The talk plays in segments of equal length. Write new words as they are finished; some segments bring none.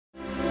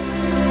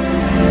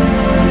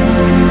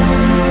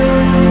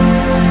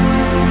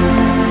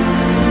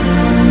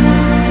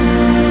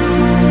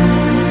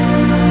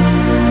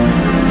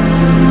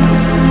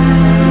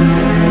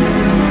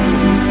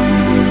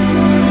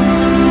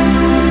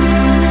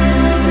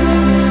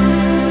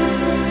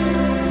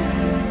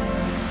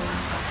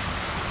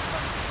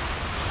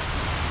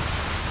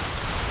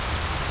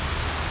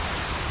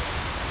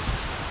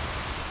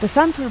The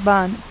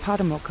SanTurbán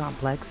Páramo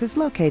complex is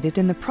located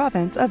in the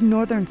province of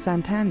Northern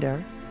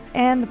Santander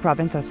and the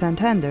province of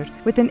Santander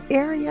with an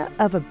area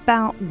of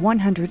about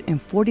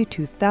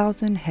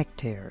 142,000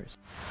 hectares.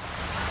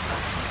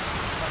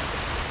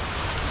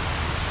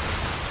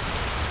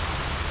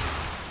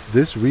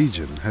 This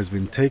region has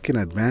been taken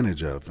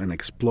advantage of and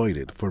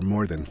exploited for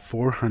more than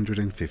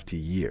 450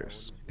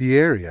 years. The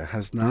area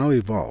has now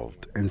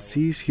evolved and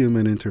sees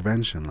human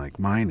intervention like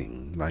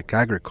mining, like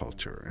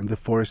agriculture, and the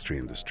forestry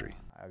industry.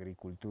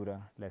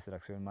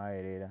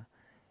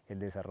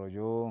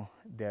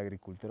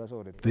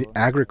 The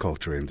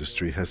agriculture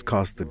industry has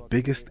caused the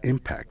biggest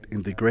impact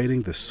in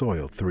degrading the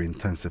soil through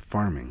intensive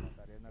farming.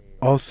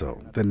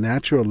 Also, the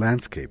natural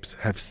landscapes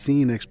have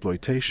seen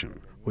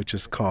exploitation, which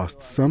has caused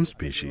some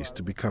species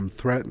to become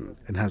threatened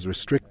and has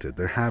restricted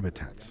their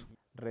habitats.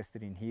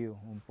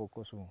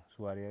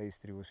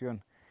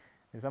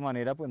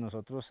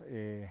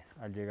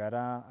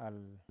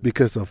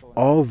 Because of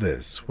all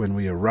this, when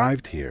we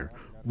arrived here,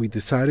 we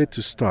decided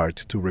to start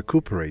to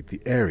recuperate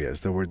the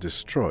areas that were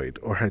destroyed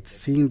or had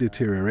seen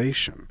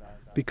deterioration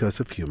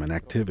because of human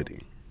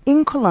activity.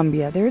 In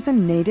Colombia, there is a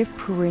native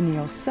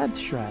perennial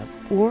subshrub,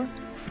 or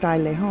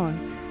frailejón,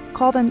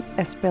 called an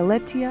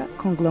Espeletia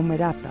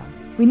conglomerata.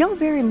 We know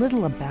very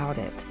little about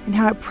it, and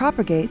how it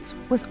propagates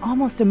was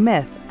almost a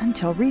myth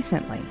until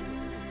recently.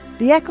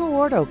 The Eco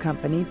Ordo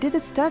company did a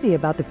study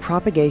about the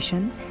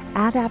propagation,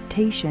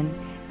 adaptation,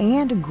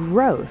 and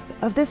growth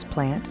of this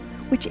plant,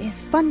 which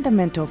is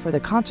fundamental for the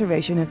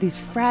conservation of these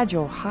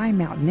fragile high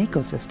mountain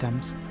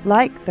ecosystems,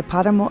 like the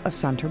Páramo of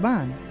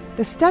SanTurbán.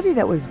 The study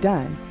that was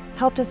done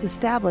helped us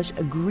establish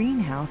a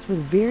greenhouse with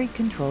very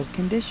controlled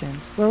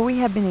conditions, where we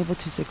have been able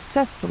to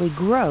successfully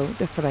grow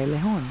the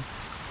frailejón.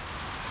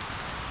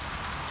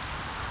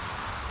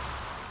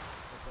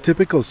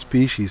 Typical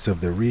species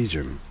of the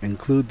region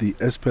include the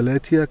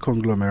Espeletia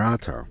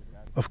conglomerata.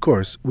 Of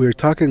course, we're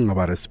talking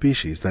about a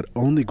species that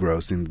only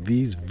grows in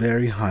these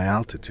very high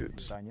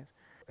altitudes.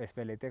 The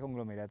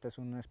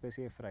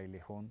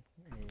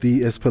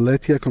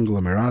Espeletia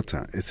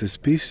conglomerata is a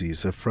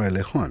species of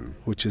frailejón,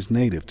 which is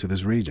native to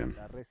this region.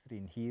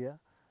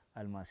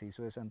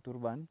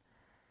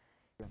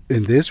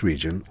 In this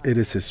region, it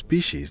is a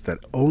species that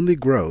only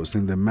grows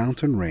in the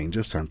mountain range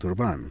of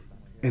SanTurbán,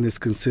 and is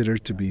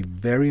considered to be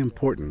very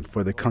important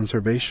for the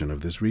conservation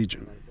of this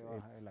region.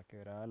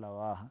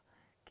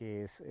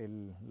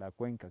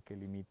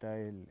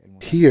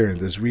 Here in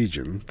this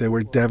region, they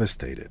were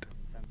devastated.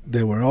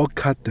 They were all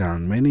cut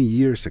down many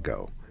years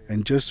ago,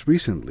 and just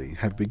recently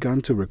have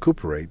begun to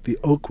recuperate the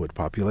oakwood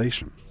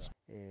populations.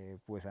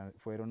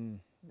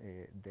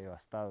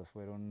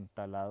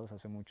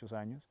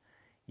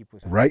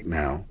 Right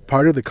now,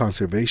 part of the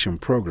conservation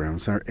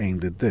programs are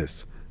aimed at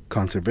this: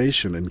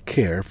 conservation and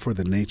care for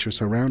the nature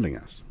surrounding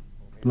us,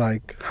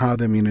 like how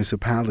the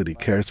municipality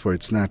cares for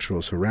its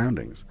natural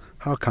surroundings,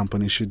 how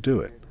companies should do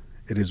it.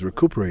 It is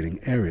recuperating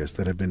areas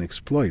that have been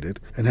exploited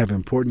and have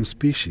important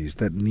species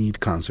that need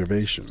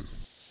conservation.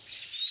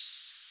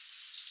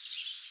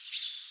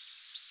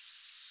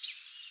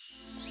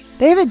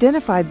 They have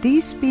identified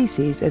these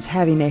species as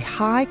having a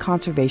high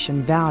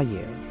conservation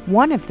value.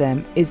 One of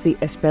them is the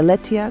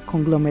Espeletia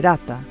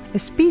conglomerata, a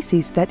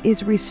species that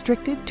is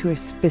restricted to a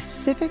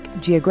specific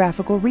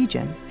geographical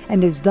region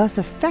and is thus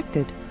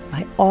affected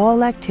by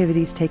all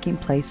activities taking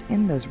place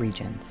in those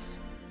regions.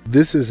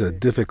 This is a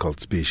difficult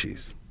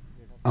species.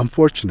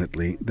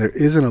 Unfortunately, there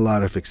isn't a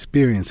lot of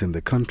experience in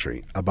the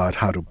country about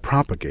how to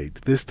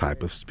propagate this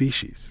type of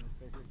species.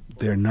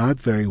 They're not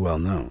very well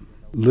known.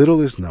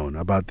 Little is known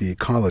about the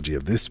ecology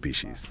of this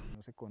species.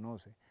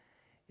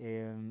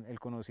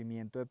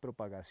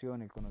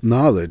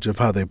 Knowledge of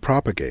how they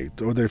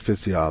propagate or their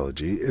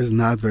physiology is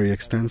not very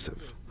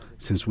extensive,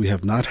 since we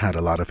have not had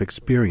a lot of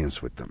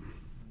experience with them.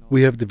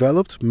 We have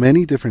developed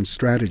many different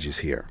strategies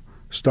here.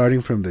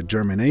 Starting from the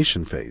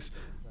germination phase,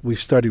 we've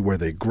studied where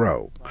they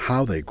grow,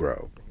 how they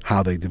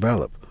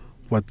develop,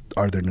 what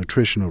are their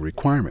nutritional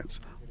requirements,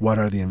 what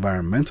are the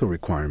environmental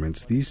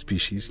requirements these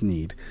species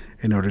need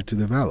in order to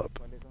develop.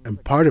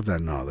 And part of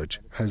that knowledge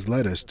has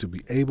led us to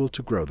be able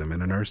to grow them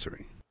in a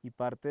nursery.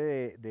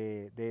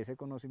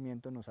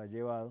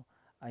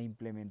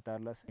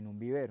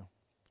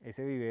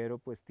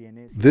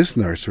 This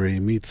nursery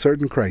meets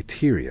certain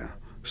criteria,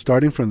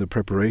 starting from the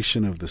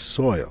preparation of the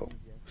soil,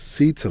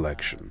 seed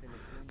selection,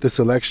 the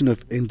selection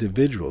of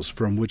individuals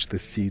from which the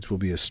seeds will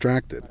be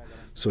extracted,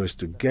 so as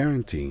to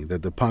guarantee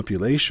that the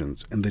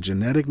populations and the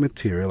genetic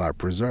material are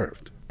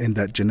preserved, and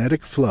that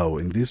genetic flow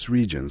in these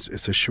regions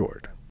is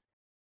assured.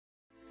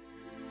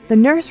 The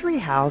nursery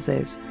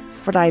houses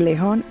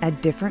frailejón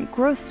at different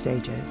growth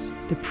stages.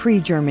 The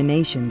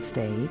pre-germination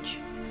stage,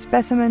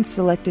 specimens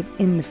selected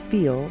in the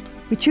field.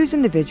 We choose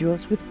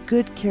individuals with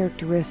good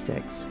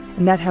characteristics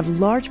and that have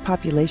large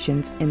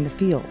populations in the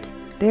field.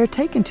 They are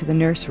taken to the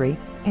nursery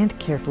and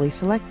carefully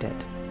selected.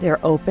 They are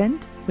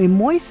opened. We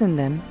moisten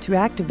them to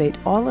activate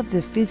all of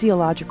the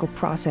physiological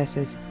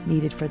processes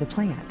needed for the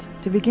plant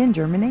to begin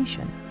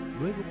germination.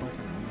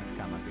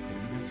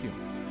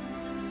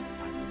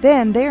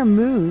 Then they are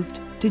moved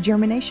to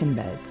germination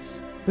beds.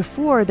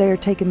 Before they are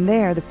taken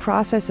there, the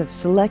process of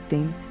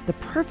selecting the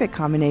perfect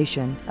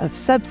combination of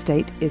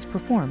substrate is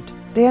performed.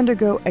 They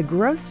undergo a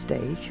growth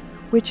stage,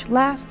 which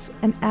lasts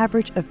an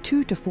average of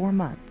 2 to 4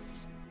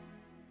 months.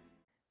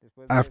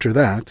 After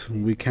that,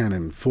 we can,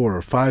 in 4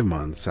 or 5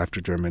 months after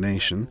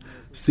germination,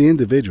 see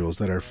individuals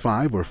that are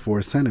 5 or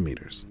 4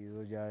 centimeters.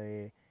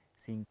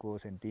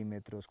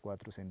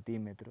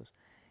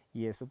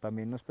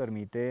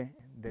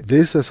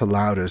 This has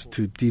allowed us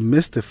to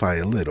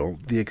demystify a little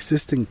the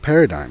existing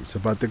paradigms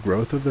about the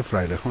growth of the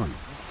frailejón.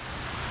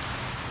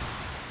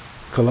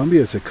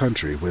 Colombia is a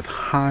country with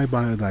high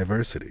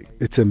biodiversity.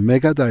 It's a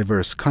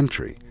mega-diverse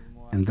country,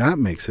 and that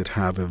makes it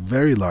have a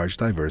very large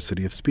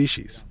diversity of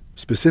species.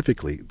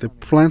 Specifically, the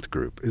plant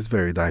group is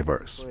very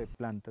diverse.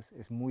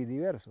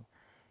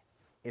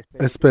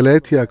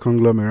 Espeletia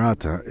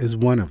conglomerata is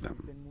one of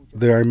them.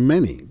 There are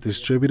many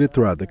distributed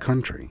throughout the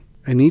country,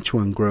 and each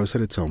one grows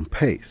at its own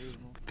pace.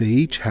 They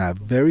each have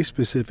very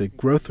specific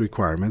growth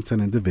requirements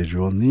and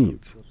individual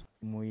needs.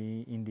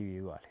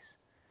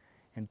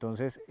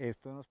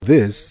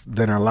 This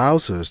then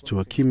allows us to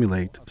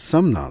accumulate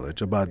some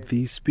knowledge about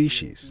these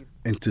species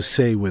and to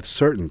say with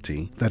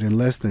certainty that in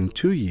less than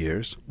 2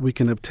 years we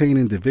can obtain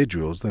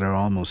individuals that are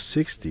almost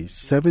 60,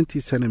 70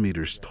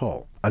 centimeters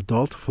tall,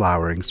 adult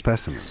flowering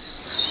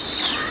specimens.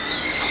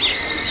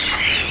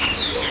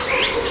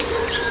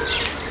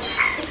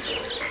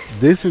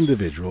 This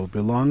individual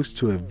belongs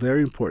to a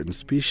very important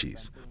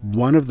species,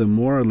 one of the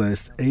more or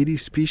less 80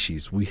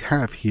 species we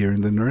have here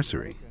in the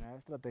nursery.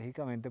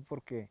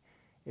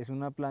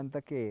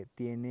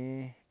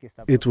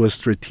 It was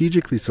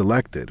strategically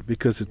selected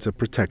because it's a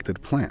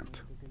protected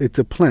plant. It's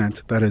a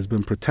plant that has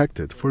been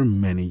protected for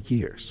many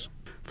years.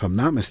 If I'm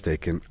not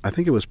mistaken, I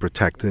think it was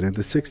protected in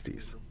the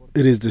 60s.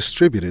 It is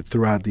distributed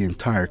throughout the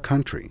entire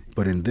country,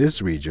 but in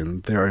this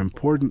region there are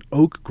important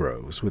oak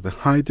groves with a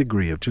high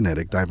degree of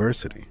genetic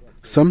diversity.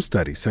 Some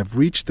studies have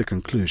reached the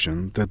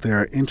conclusion that there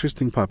are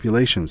interesting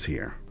populations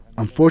here.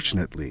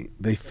 Unfortunately,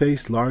 they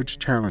face large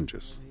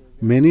challenges.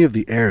 Many of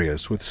the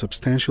areas with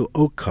substantial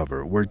oak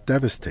cover were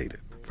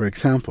devastated. For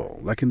example,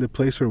 like in the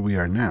place where we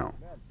are now,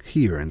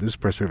 here in this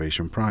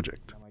preservation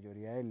project.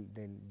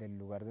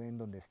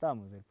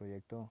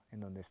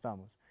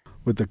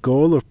 With the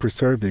goal of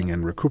preserving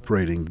and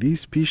recuperating these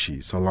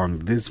species along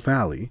this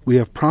valley, we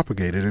have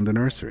propagated in the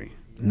nursery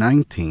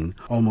 19,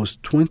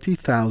 almost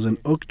 20,000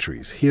 oak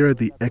trees here at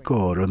the Eco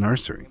Oro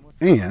nursery.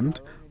 And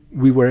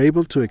we were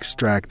able to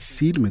extract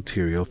seed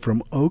material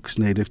from oaks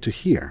native to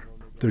here.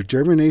 Their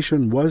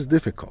germination was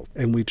difficult,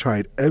 and we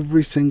tried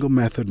every single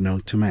method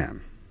known to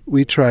man.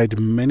 We tried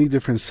many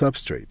different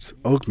substrates,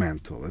 oak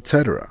mantle,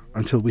 etc.,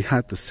 until we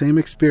had the same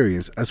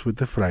experience as with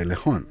the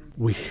frailejón.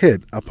 We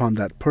hit upon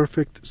that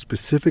perfect,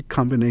 specific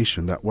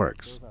combination that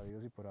works.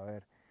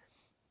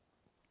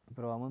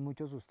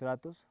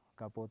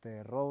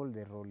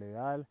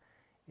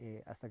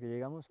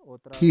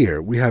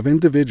 Here we have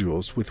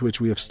individuals with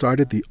which we have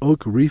started the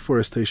oak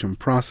reforestation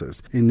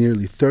process in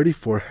nearly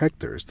 34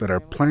 hectares that are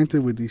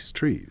planted with these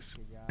trees.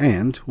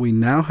 And we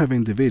now have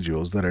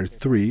individuals that are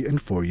 3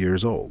 and 4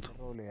 years old.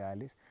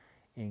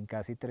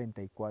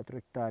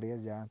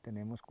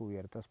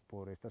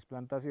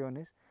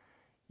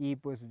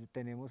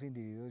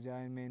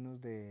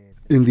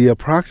 In the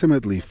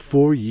approximately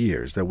 4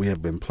 years that we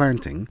have been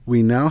planting,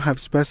 we now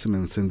have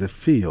specimens in the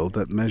field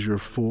that measure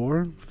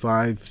 4,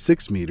 5,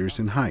 6 meters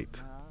in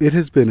height. It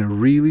has been a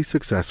really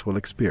successful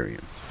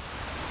experience.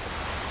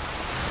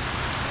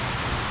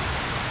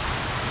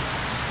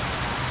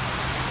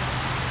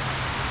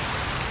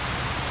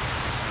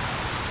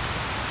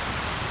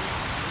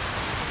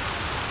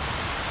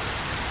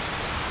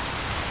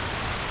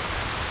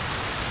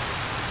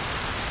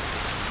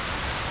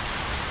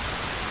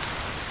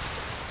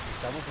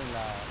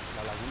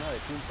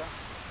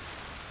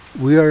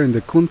 We are in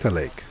the Cunta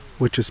Lake,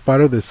 which is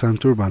part of the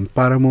SanTurbán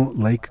Páramo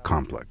Lake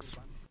Complex.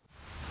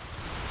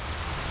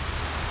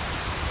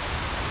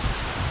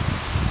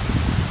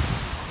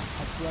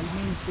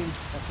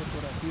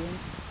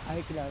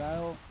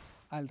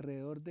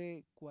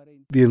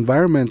 The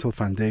Environmental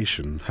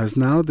Foundation has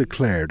now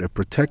declared a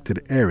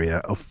protected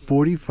area of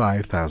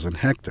 45,000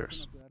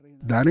 hectares.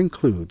 That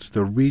includes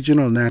the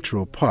Regional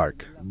Natural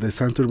Park, the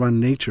SanTurbán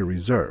Nature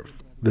Reserve,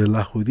 the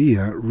La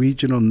Judía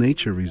Regional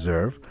Nature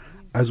Reserve,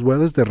 as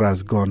well as the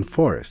Rasgón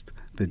Forest,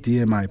 the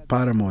DMI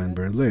Páramo in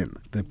Berlin,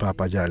 the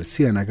Papayal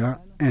Ciénaga,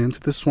 and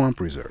the Swamp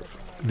Reserve.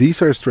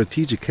 These are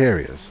strategic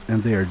areas,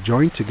 and they are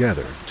joined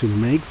together to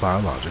make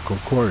biological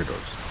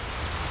corridors.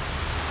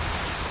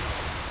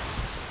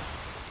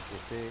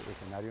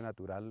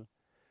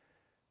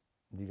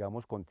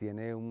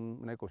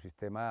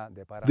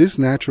 This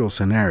natural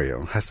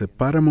scenario has a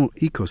páramo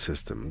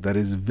ecosystem that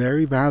is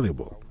very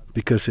valuable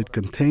because it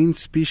contains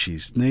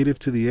species native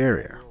to the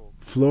area,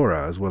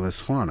 flora as well as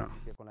fauna.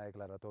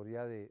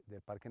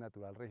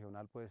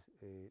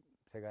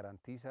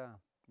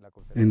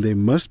 And they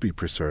must be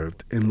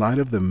preserved in light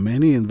of the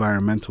many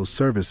environmental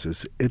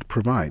services it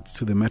provides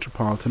to the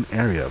metropolitan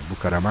area of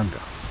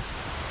Bucaramanga.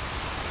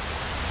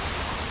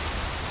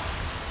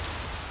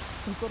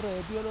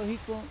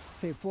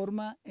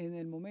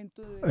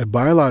 A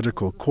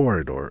biological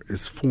corridor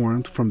is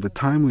formed from the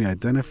time we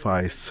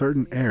identify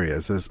certain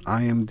areas as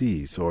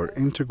IMDs, or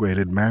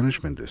integrated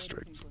management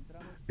districts.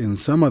 In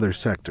some other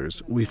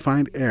sectors, we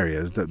find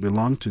areas that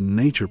belong to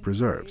nature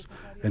preserves,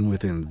 and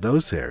within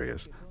those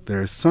areas,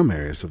 there are some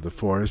areas of the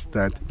forest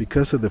that,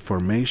 because of the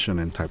formation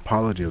and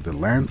typology of the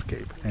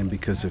landscape, and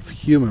because of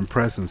human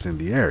presence in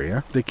the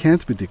area, they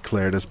can't be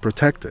declared as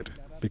protected,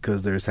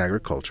 because there is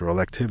agricultural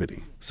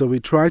activity. So we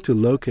try to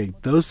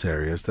locate those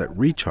areas that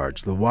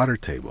recharge the water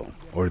table,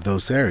 or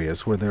those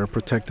areas where there are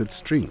protected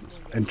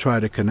streams, and try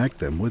to connect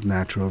them with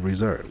natural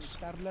reserves.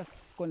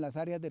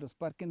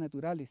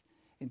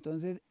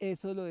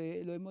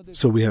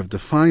 So we have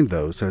defined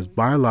those as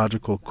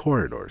biological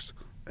corridors,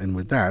 and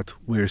with that,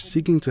 we are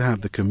seeking to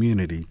have the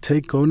community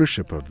take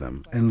ownership of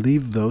them and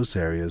leave those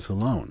areas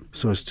alone,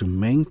 so as to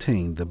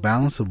maintain the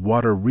balance of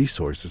water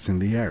resources in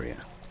the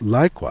area.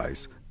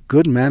 Likewise,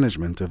 good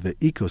management of the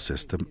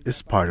ecosystem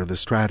is part of the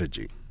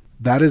strategy.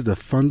 That is the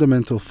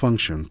fundamental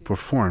function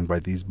performed by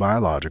these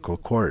biological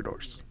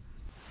corridors.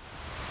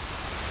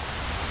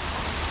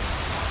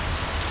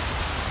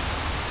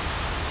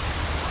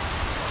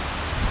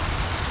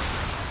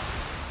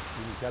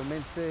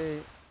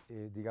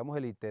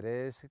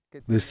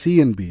 The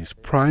CNB's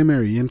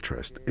primary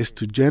interest is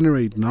to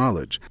generate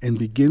knowledge and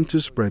begin to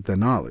spread the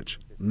knowledge,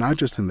 not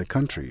just in the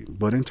country,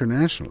 but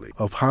internationally,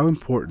 of how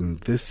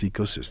important this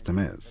ecosystem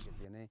is.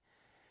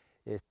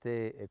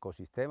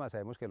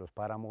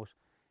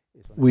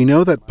 We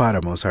know that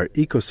páramos are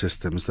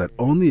ecosystems that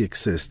only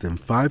exist in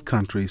 5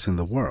 countries in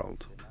the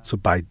world, so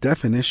by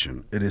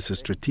definition, it is a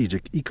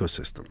strategic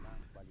ecosystem.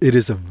 It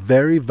is a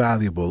very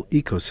valuable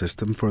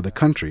ecosystem for the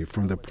country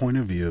from the point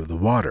of view of the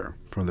water,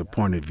 from the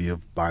point of view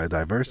of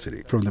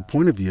biodiversity, from the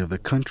point of view of the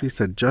country's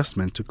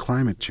adjustment to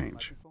climate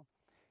change.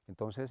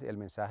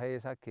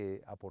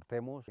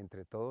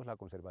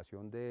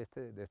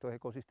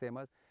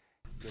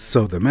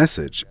 So the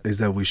message is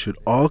that we should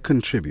all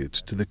contribute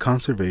to the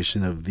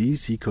conservation of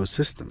these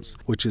ecosystems,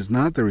 which is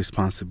not the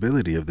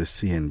responsibility of the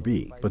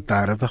CNB, but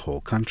that of the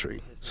whole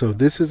country. So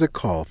this is a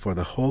call for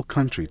the whole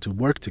country to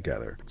work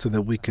together so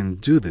that we can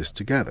do this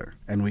together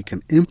and we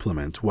can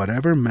implement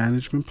whatever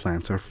management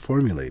plans are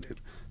formulated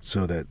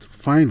so that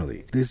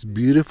finally this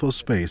beautiful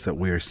space that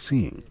we are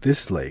seeing,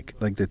 this lake,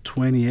 like the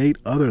 28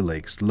 other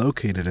lakes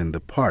located in the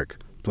park,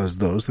 plus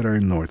those that are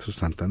north of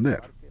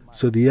Santander.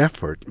 So the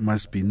effort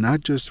must be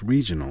not just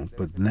regional,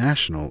 but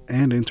national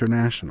and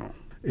international.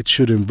 It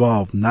should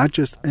involve not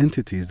just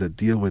entities that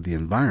deal with the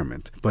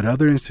environment, but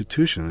other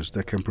institutions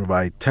that can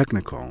provide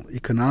technical,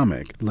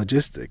 economic,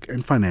 logistic,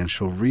 and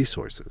financial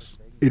resources.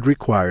 It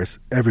requires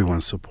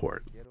everyone's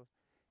support.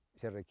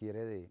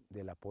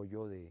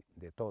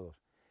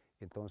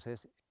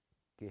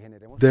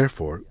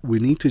 Therefore, we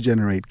need to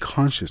generate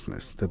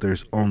consciousness that there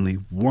is only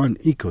one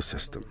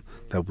ecosystem,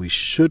 that we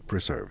should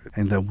preserve it,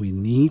 and that we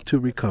need to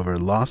recover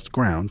lost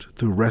ground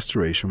through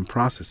restoration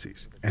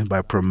processes, and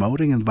by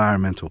promoting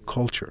environmental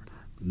culture,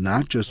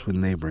 not just with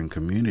neighboring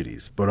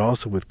communities, but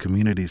also with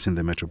communities in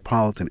the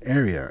metropolitan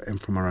area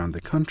and from around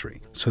the country,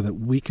 so that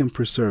we can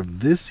preserve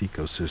this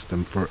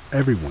ecosystem for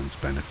everyone's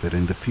benefit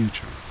in the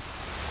future.